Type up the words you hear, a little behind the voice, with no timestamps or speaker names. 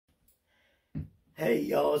Hey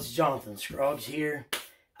y'all, it's Jonathan Scroggs here.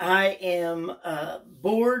 I am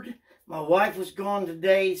bored. My wife was gone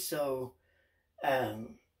today, so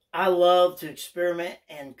I love to experiment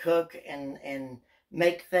and cook and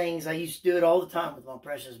make things. I used to do it all the time with my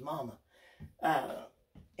precious mama.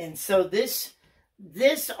 And so this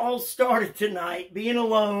all started tonight, being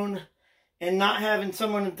alone and not having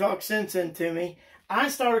someone to talk sense into me. I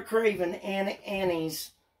started craving Aunt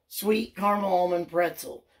Annie's sweet caramel almond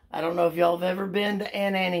pretzel. I don't know if y'all have ever been to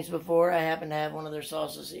Aunt Annie's before. I happen to have one of their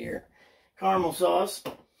sauces here, caramel sauce.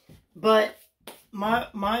 But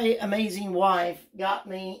my amazing wife got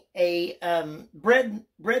me a bread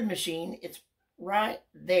machine. It's right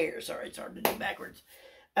there. Sorry, it's hard to do backwards.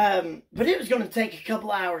 But it was going to take a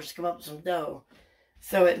couple hours to come up with some dough.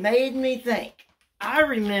 So it made me think. I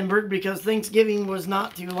remembered, because Thanksgiving was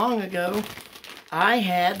not too long ago, I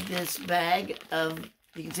had this bag of,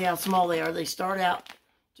 you can see how small they are. They start out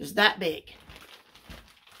just that big.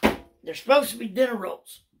 They're supposed to be dinner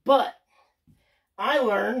rolls, but I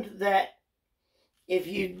learned that if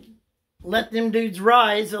you let them dudes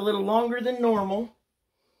rise a little longer than normal,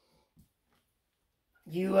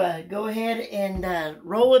 you go ahead and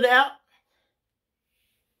roll it out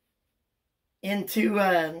into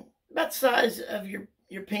about the size of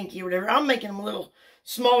your pinky or whatever. I'm making them a little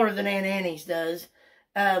smaller than Aunt Annie's does,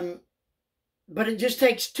 but it just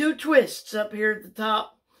takes 2 twists up here at the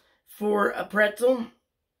top for a pretzel.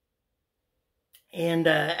 And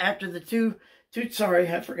after the two, sorry,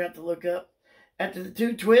 I forgot to look up. After the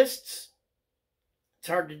 2 twists, it's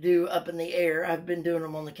hard to do up in the air. I've been doing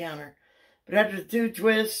them on the counter. But after the 2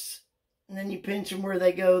 twists, and then you pinch them where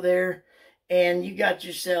they go there, and you got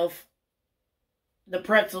yourself the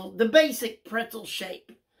pretzel, the basic pretzel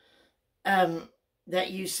shape that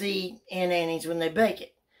you see Aunt Annie's when they bake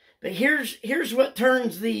it. But here's what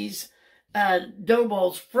turns these dough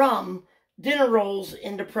balls from dinner rolls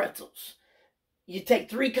into pretzels. You take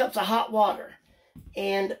 3 cups of hot water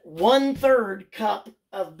and 1/3 cup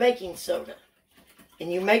of baking soda,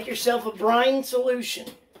 and you make yourself a brine solution.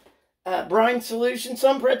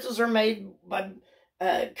 Some pretzels are made by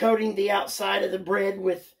coating the outside of the bread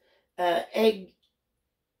with egg.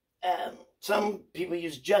 Some people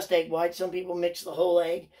use just egg white. Some people mix the whole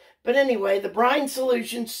egg. But anyway, the brine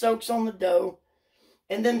solution soaks on the dough.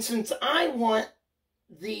 And then, since I want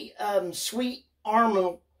the sweet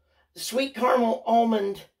caramel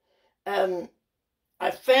almond,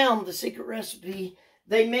 I found the secret recipe.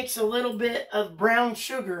 They mix a little bit of brown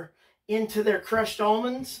sugar into their crushed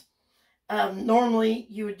almonds. Normally,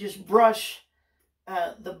 you would just brush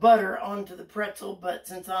the butter onto the pretzel, but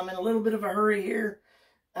since I'm in a little bit of a hurry here,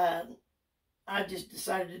 I just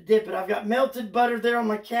decided to dip it. I've got melted butter there on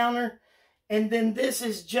my counter, and then this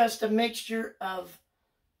is just a mixture of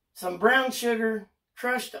some brown sugar,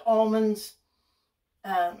 crushed almonds.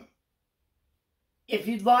 If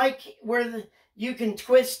you'd like, you can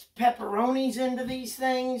twist pepperonis into these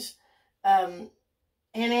things. Aunt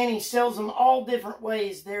Annie sells them all different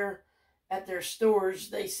ways there at their stores.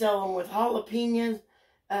 They sell them with jalapenos,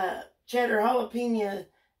 cheddar jalapeno,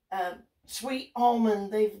 sweet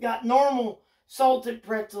almond. They've got normal salted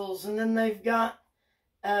pretzels, and then they've got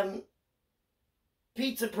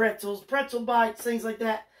pizza pretzels, pretzel bites, things like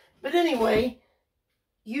that. But anyway,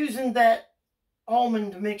 using that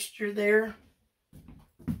almond mixture there,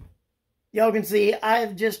 y'all can see I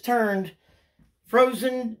have just turned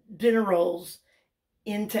frozen dinner rolls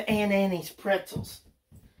into Aunt Annie's pretzels.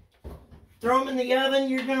 Throw them in the oven.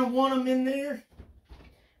 You're going to want them in there.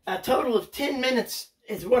 A total of 10 minutes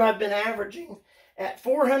is what I've been averaging at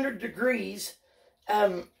 400 degrees.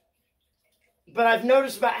 But I've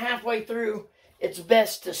noticed about halfway through, it's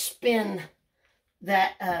best to spin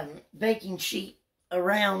that baking sheet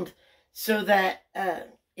around so that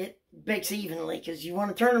it bakes evenly, because you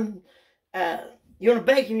want to turn them, you want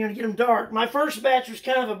to bake them, you want to get them dark. My first batch was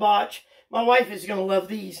kind of a botch. My wife is going to love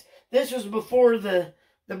these. This was before the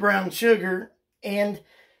brown sugar, and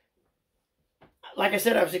like I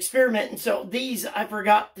said, I was experimenting. So these, I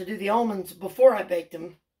forgot to do the almonds before I baked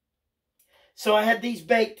them. So I had these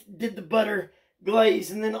baked, did the butter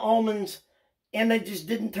glaze, and then almonds, and they just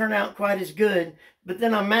didn't turn out quite as good. But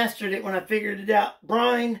then I mastered it when I figured it out.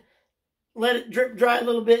 Brine, let it drip dry a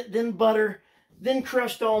little bit, then butter, then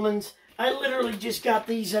crushed almonds. I literally just got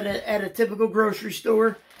these at a typical grocery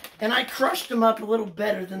store, and I crushed them up a little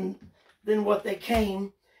better than what they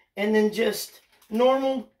came. And then just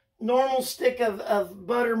normal stick of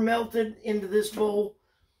butter melted into this bowl,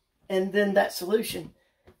 and then that solution.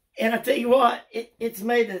 And I tell you what, it's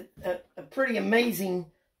made a pretty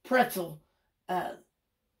amazing pretzel.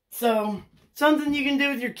 So something you can do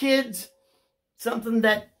with your kids, something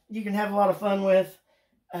that you can have a lot of fun with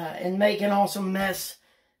and make an awesome mess.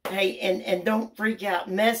 Hey, and don't freak out.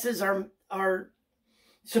 Messes are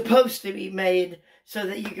supposed to be made so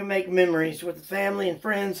that you can make memories with the family and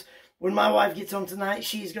friends. When my wife gets home tonight,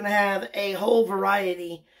 she's going to have a whole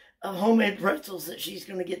variety of homemade pretzels that she's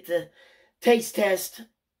going to get to taste test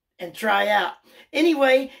and try out.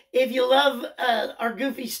 Anyway, if you love our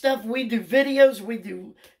goofy stuff, we do videos. We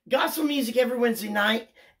do gospel music every Wednesday night.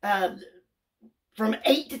 From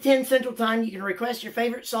 8 to 10 Central Time, you can request your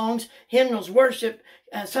favorite songs, hymnals, worship,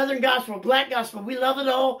 Southern gospel, black gospel. We love it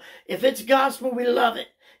all. If it's gospel, we love it.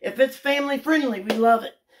 If it's family friendly, we love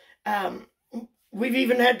it. We've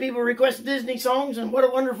even had people request Disney songs, and What a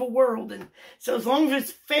Wonderful World. And so as long as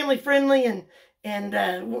it's family friendly, and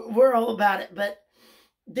we're all about it. But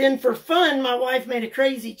then for fun, my wife made a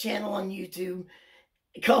crazy channel on YouTube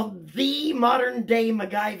called The Modern Day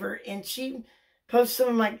MacGyver, and she post some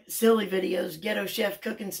of my silly videos, ghetto chef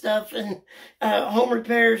cooking stuff, and home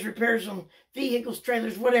repairs on vehicles,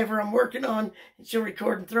 trailers, whatever I'm working on, and she'll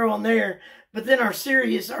record and throw on there. But then our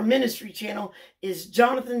ministry channel is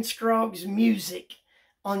Jonathan Scroggs Music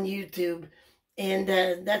on YouTube. And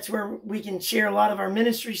that's where we can share a lot of our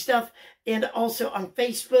ministry stuff. And also on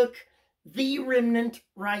Facebook, The Remnant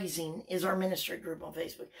Rising is our ministry group on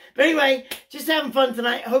Facebook. But anyway, just having fun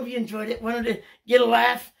tonight. Hope you enjoyed it. Wanted to get a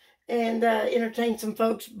laugh and entertain some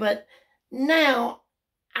folks. But now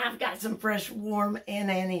I've got some fresh, warm Aunt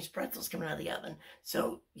Annie's pretzels coming out of the oven.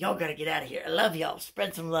 So y'all got to get out of here. I love y'all.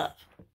 Spread some love.